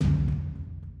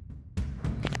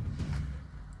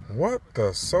What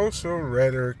the social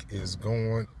rhetoric is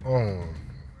going on?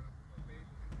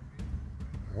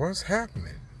 What's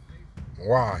happening?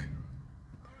 Why?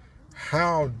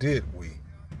 How did we?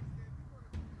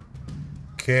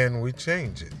 Can we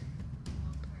change it?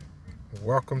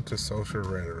 Welcome to Social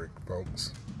Rhetoric,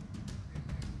 folks.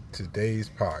 Today's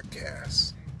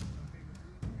podcast,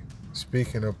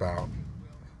 speaking about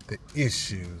the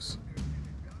issues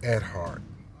at heart.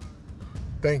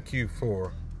 Thank you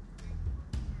for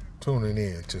tuning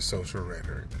in to Social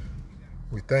Rhetoric.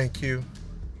 We thank you,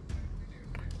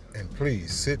 and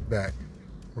please sit back,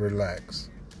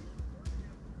 relax,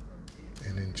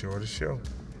 and enjoy the show.